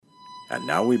And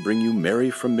now we bring you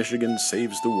Mary from Michigan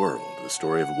Saves the World, the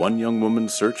story of one young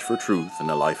woman's search for truth in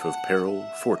a life of peril,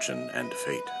 fortune, and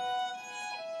fate.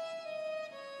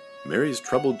 Mary's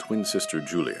troubled twin sister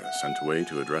Julia, sent away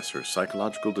to address her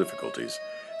psychological difficulties,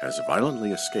 has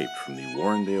violently escaped from the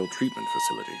Warrendale treatment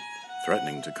facility,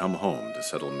 threatening to come home to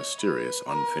settle mysterious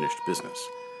unfinished business.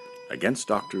 Against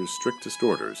doctors' strictest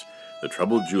orders, the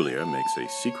troubled Julia makes a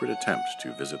secret attempt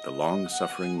to visit the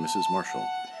long-suffering Mrs. Marshall,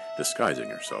 disguising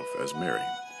herself as Mary.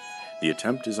 The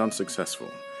attempt is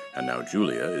unsuccessful, and now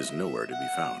Julia is nowhere to be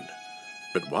found.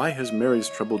 But why has Mary's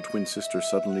troubled twin sister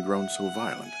suddenly grown so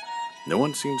violent? No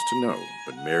one seems to know,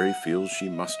 but Mary feels she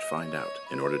must find out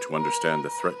in order to understand the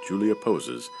threat Julia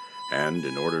poses and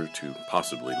in order to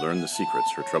possibly learn the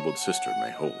secrets her troubled sister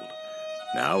may hold.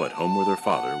 Now, at home with her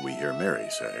father, we hear Mary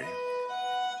say,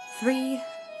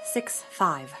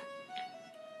 365.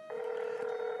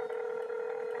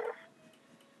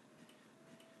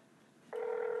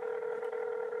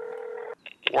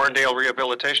 Warrendale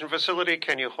Rehabilitation Facility,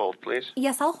 can you hold, please?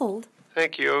 Yes, I'll hold.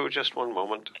 Thank you. Just one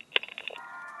moment.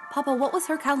 Papa, what was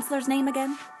her counselor's name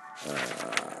again?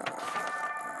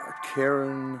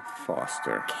 Karen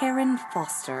Foster. Karen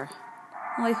Foster.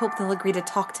 Oh, I hope they'll agree to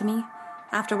talk to me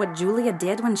after what Julia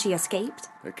did when she escaped.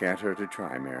 It can't hurt to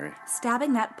try, Mary.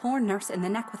 Stabbing that poor nurse in the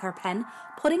neck with her pen,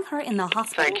 putting her in the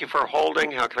hospital. Thank you for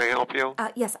holding. How can I help you?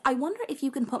 Yes, I wonder if you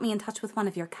can put me in touch with one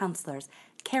of your counselors,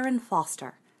 Karen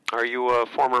Foster. Are you a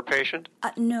former patient?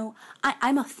 No,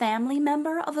 I'm a family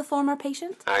member of a former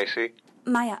patient. I see.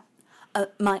 My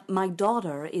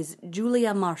daughter is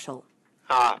Julia Marshall.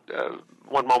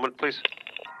 One moment, please.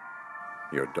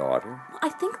 Your daughter? I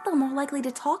think they're more likely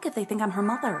to talk if they think I'm her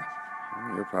mother.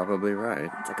 You're probably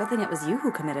right. It's a good thing it was you who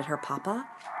committed her, Papa.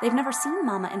 They've never seen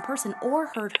Mama in person or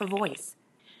heard her voice.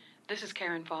 This is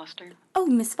Karen Foster. Oh,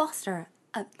 Miss Foster.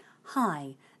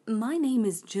 Hi. My name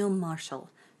is Jill Marshall.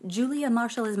 Julia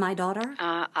Marshall is my daughter.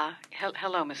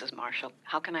 Hello, Mrs. Marshall.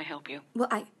 How can I help you?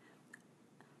 Well,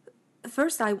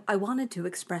 First, I wanted to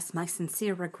express my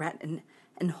sincere regret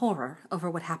and horror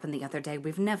over what happened the other day.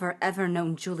 We've never, ever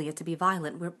known Julia to be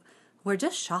violent. We're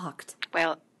just shocked.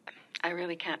 Well, I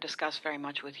really can't discuss very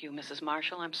much with you, Mrs.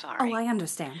 Marshall. I'm sorry. Oh, I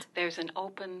understand. There's an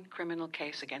open criminal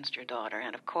case against your daughter,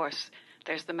 and of course,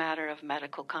 there's the matter of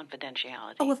medical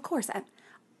confidentiality. Oh, of course.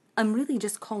 I'm really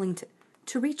just calling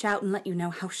to reach out and let you know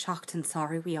how shocked and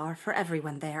sorry we are for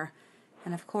everyone there.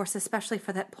 And of course, especially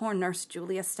for that poor nurse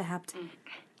Julia stabbed.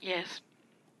 Yes.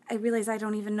 I realize I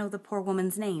don't even know the poor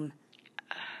woman's name.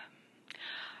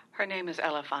 Her name is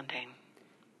Ella Fontaine.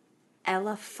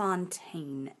 Ella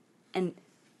Fontaine. And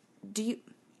do you...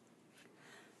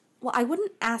 Well, I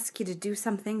wouldn't ask you to do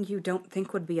something you don't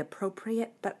think would be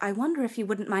appropriate, but I wonder if you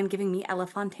wouldn't mind giving me Ella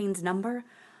Fontaine's number.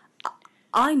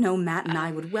 I know Matt and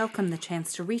I would welcome the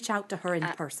chance to reach out to her in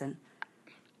person.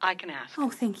 I can ask. Oh,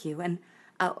 thank you. And,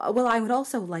 well, I would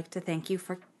also like to thank you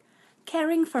for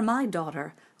caring for my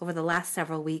daughter over the last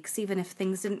several weeks, even if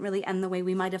things didn't really end the way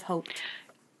we might have hoped.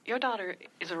 Your daughter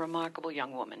is a remarkable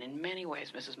young woman in many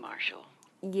ways, Mrs. Marshall.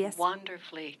 Yes.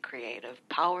 Wonderfully creative,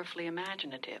 powerfully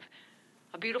imaginative.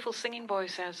 A beautiful singing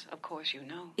voice, as, of course, you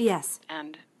know. Yes.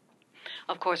 And,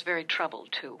 of course, very troubled,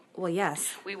 too. Well,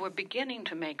 yes. We were beginning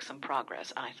to make some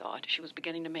progress, I thought. She was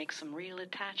beginning to make some real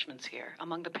attachments here,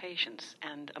 among the patients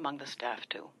and among the staff,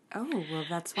 too. Oh, well,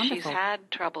 that's wonderful. She's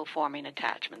had trouble forming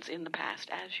attachments in the past,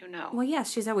 as you know. Well,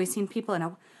 yes, she's always seen people in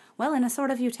a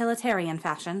sort of utilitarian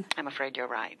fashion. I'm afraid you're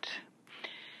right.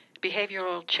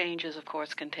 Behavioral changes, of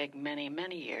course, can take many,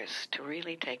 many years to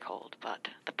really take hold, but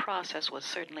the process was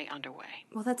certainly underway.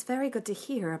 Well, that's very good to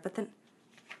hear, but then...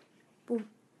 Well,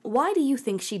 why do you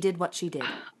think she did what she did?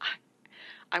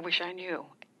 I wish I knew.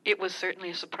 It was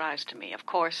certainly a surprise to me. Of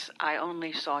course, I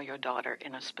only saw your daughter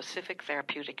in a specific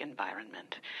therapeutic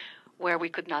environment where we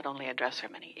could not only address her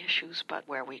many issues, but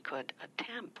where we could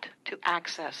attempt to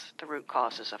access the root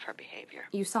causes of her behavior.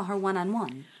 You saw her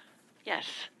one-on-one? Yes.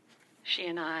 She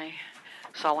and I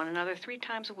saw one another 3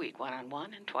 times a week,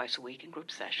 one-on-one, and twice a week in group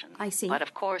sessions. I see. But,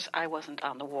 of course, I wasn't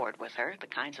on the ward with her. The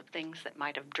kinds of things that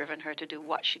might have driven her to do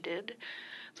what she did,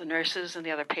 the nurses and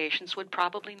the other patients would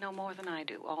probably know more than I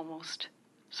do, almost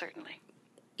certainly.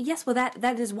 Yes, well,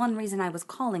 that is one reason I was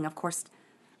calling, of course.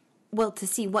 Well, to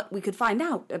see what we could find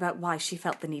out about why she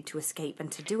felt the need to escape and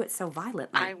to do it so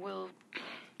violently. I will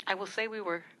say we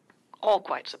were all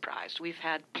quite surprised. We've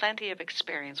had plenty of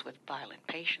experience with violent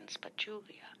patients, but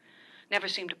Julia never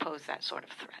seemed to pose that sort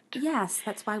of threat. Yes,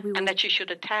 that's why we were... And that she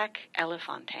should attack Ella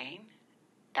Fontaine,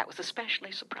 that was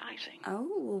especially surprising. Oh,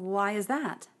 why is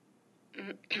that?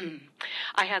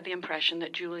 I had the impression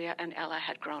that Julia and Ella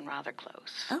had grown rather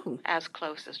close. Oh. As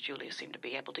close as Julia seemed to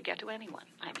be able to get to anyone,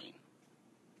 I mean.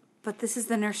 But this is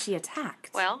the nurse she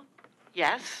attacked. Well,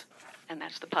 yes, and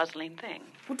that's the puzzling thing.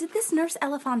 Well, did this nurse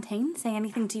Ella Fontaine say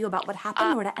anything to you about what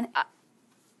happened?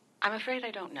 I'm afraid I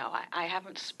don't know. I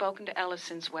haven't spoken to Ella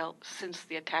since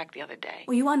the attack the other day.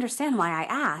 Well, you understand why I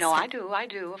asked. No, I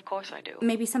do. Of course I do.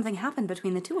 Maybe something happened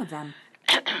between the two of them.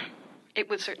 It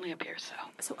would certainly appear so.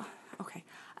 So, okay.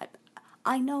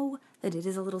 I know that it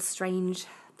is a little strange,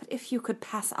 but if you could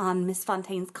pass on Miss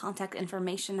Fontaine's contact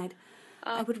information,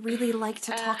 I would really like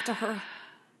to talk to her.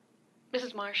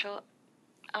 Mrs. Marshall,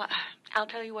 I'll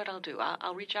tell you what I'll do.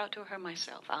 I'll reach out to her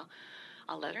myself.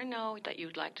 I'll let her know that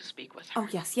you'd like to speak with her. Oh,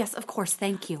 yes, of course,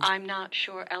 thank you. I'm not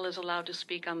sure Ella's allowed to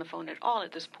speak on the phone at all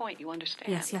at this point, you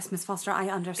understand? Yes, Miss Foster, I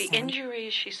understand. The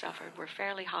injuries she suffered were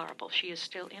fairly horrible. She is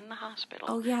still in the hospital.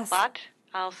 Oh, yes. But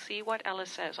I'll see what Ella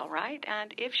says, all right?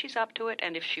 And if she's up to it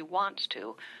and if she wants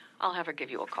to, I'll have her give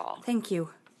you a call. Thank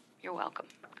you. You're welcome.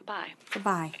 Goodbye.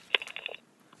 Goodbye.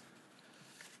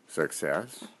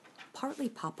 Success? Partly,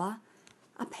 Papa.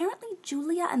 Apparently,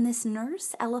 Julia and this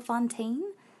nurse, Ella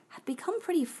Fontaine, had become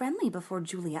pretty friendly before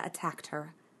Julia attacked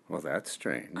her. Well, that's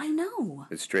strange. I know.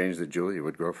 It's strange that Julia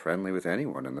would grow friendly with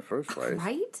anyone in the first place.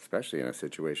 Right? Especially in a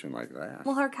situation like that.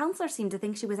 Well, her counselor seemed to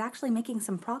think she was actually making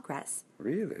some progress.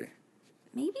 Really?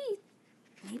 Maybe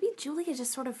Julia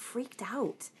just sort of freaked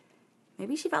out.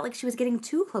 Maybe she felt like she was getting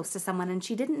too close to someone and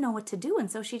she didn't know what to do, and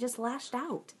so she just lashed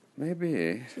out.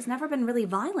 Maybe. She's never been really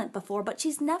violent before, but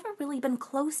she's never really been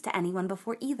close to anyone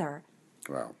before either.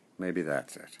 Well, maybe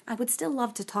that's it. I would still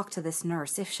love to talk to this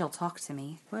nurse, if she'll talk to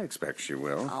me. I expect she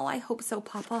will. Oh, I hope so,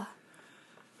 Papa.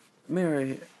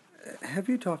 Mary, have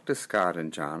you talked to Scott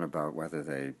and John about whether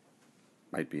they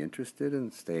might be interested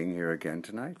in staying here again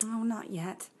tonight? Oh, not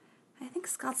yet. I think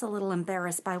Scott's a little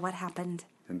embarrassed by what happened.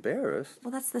 Embarrassed?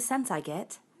 Well, that's the sense I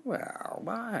get. Well,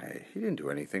 why? He didn't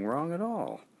do anything wrong at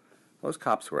all. Those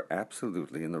cops were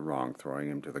absolutely in the wrong throwing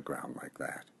him to the ground like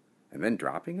that. And then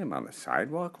dropping him on the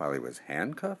sidewalk while he was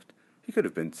handcuffed? He could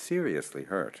have been seriously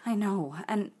hurt. I know,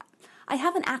 and I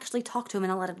haven't actually talked to him in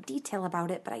a lot of detail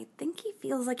about it, but I think he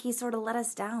feels like he sort of let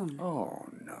us down. Oh,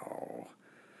 no.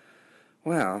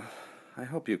 Well, I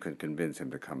hope you can convince him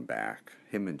to come back.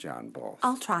 Him and John both.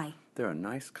 I'll try. They're a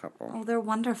nice couple. Oh, they're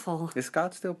wonderful. Is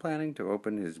Scott still planning to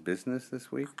open his business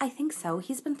this week? I think so.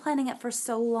 He's been planning it for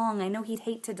so long. I know he'd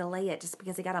hate to delay it just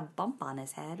because he got a bump on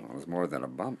his head. Well, it was more than a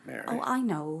bump, Mary. Oh, I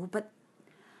know, but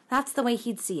that's the way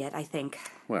he'd see it, I think.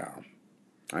 Well,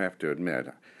 I have to admit,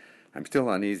 I'm still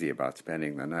uneasy about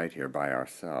spending the night here by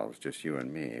ourselves, just you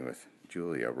and me, with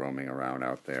Julia roaming around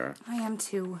out there. I am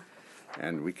too.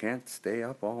 And we can't stay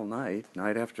up all night,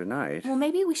 night after night. Well,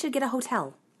 maybe we should get a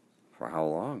hotel. For how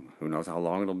long? Who knows how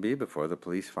long it'll be before the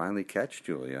police finally catch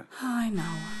Julia. I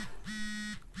know.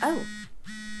 Oh.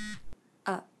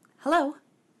 Hello?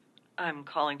 I'm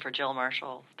calling for Jill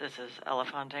Marshall. This is Ella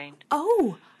Fontaine.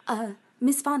 Oh,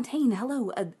 Miss Fontaine,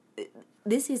 hello.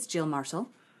 This is Jill Marshall.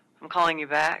 I'm calling you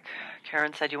back.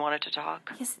 Karen said you wanted to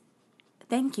talk. Yes,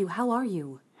 thank you. How are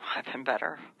you? I've been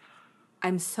better.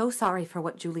 I'm so sorry for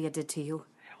what Julia did to you.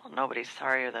 Well, nobody's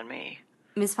sorrier than me.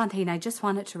 Miss Fontaine, I just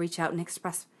wanted to reach out and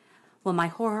express, well, my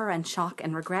horror and shock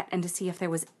and regret, and to see if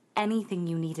there was anything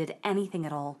you needed, anything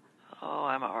at all. Oh,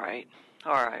 I'm all right.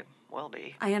 All right, will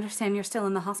be. I understand you're still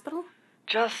in the hospital?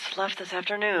 Just left this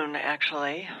afternoon,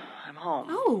 actually. I'm home.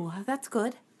 Oh, that's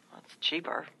good. That's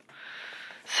cheaper.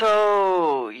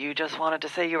 So, you just wanted to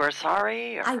say you were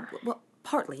sorry, or? Well,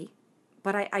 partly.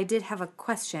 But I did have a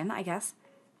question, I guess.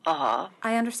 Uh-huh.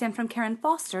 I understand from Karen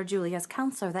Foster, Julia's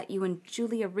counselor, that you and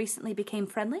Julia recently became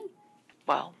friendly?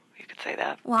 Well, you could say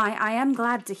that. Why, I am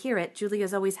glad to hear it.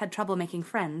 Julia's always had trouble making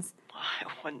friends. I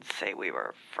wouldn't say we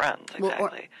were friends,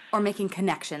 exactly. Well, or making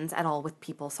connections at all with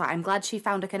people, so I'm glad she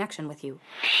found a connection with you.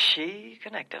 She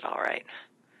connected, all right.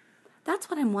 That's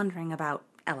what I'm wondering about,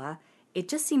 Ella. It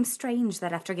just seems strange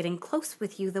that after getting close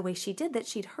with you the way she did, that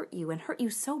she'd hurt you, and hurt you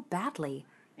so badly.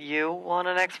 You want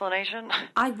an explanation?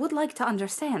 I would like to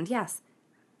understand, yes.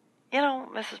 You know,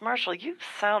 Mrs. Marshall, you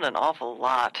sound an awful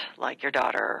lot like your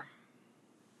daughter.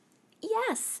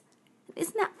 Yes.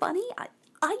 Isn't that funny?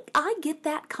 I get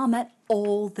that comment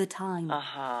all the time.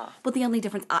 Uh-huh. But the only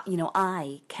difference,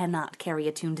 I cannot carry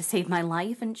a tune to save my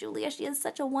life, and Julia, she has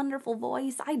such a wonderful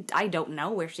voice. I don't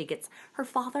know where she gets her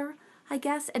father, I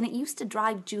guess, and it used to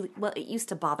drive Julia, well, it used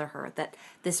to bother her that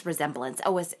this resemblance,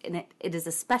 and it is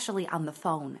especially on the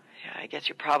phone. Yeah, I guess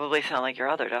you probably sound like your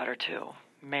other daughter, too.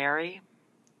 Mary?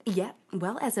 Yeah,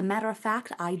 well, as a matter of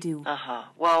fact, I do. Uh-huh.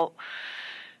 Well,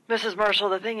 Mrs. Marshall,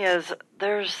 the thing is,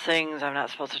 there's things I'm not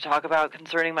supposed to talk about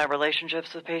concerning my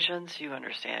relationships with patients. You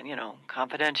understand,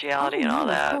 confidentiality and all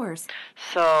that. Of course.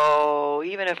 So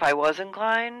even if I was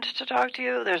inclined to talk to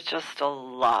you, there's just a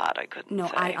lot I couldn't No,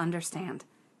 say. I understand.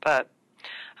 But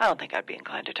I don't think I'd be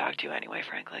inclined to talk to you anyway,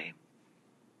 frankly.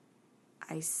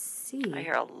 I see. I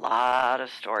hear a lot of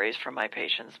stories from my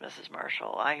patients, Mrs.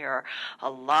 Marshall. I hear a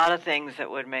lot of things that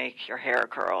would make your hair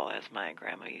curl, as my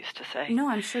grandma used to say. No,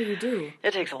 I'm sure you do.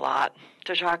 It takes a lot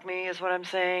to shock me, is what I'm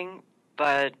saying.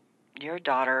 But your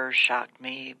daughter shocked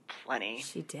me plenty.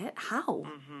 She did? How?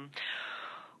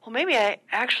 Well, maybe I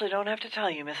actually don't have to tell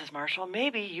you, Mrs. Marshall.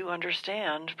 Maybe you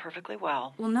understand perfectly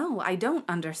well. Well, no, I don't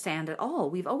understand at all.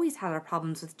 We've always had our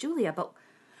problems with Julia, but...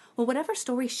 Well, whatever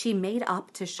story she made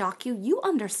up to shock you, you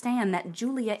understand that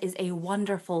Julia is a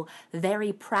wonderful,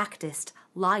 very practiced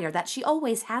liar, that she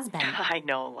always has been. I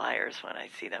know liars when I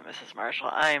see them, Mrs. Marshall.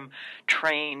 I'm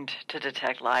trained to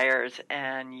detect liars,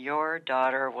 and your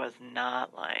daughter was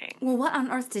not lying. Well, what on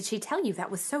earth did she tell you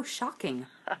that was so shocking?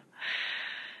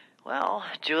 Well,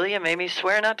 Julia made me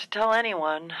swear not to tell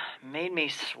anyone, made me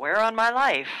swear on my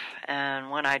life,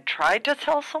 and when I tried to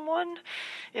tell someone,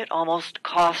 it almost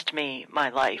cost me my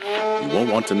life. You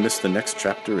won't want to miss the next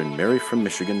chapter in Mary from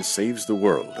Michigan Saves the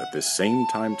World at this same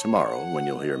time tomorrow when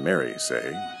you'll hear Mary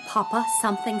say, Papa,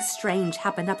 something strange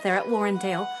happened up there at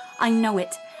Warrendale. I know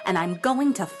it, and I'm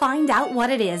going to find out what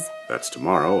it is. That's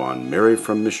tomorrow on Mary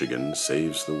from Michigan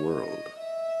Saves the World.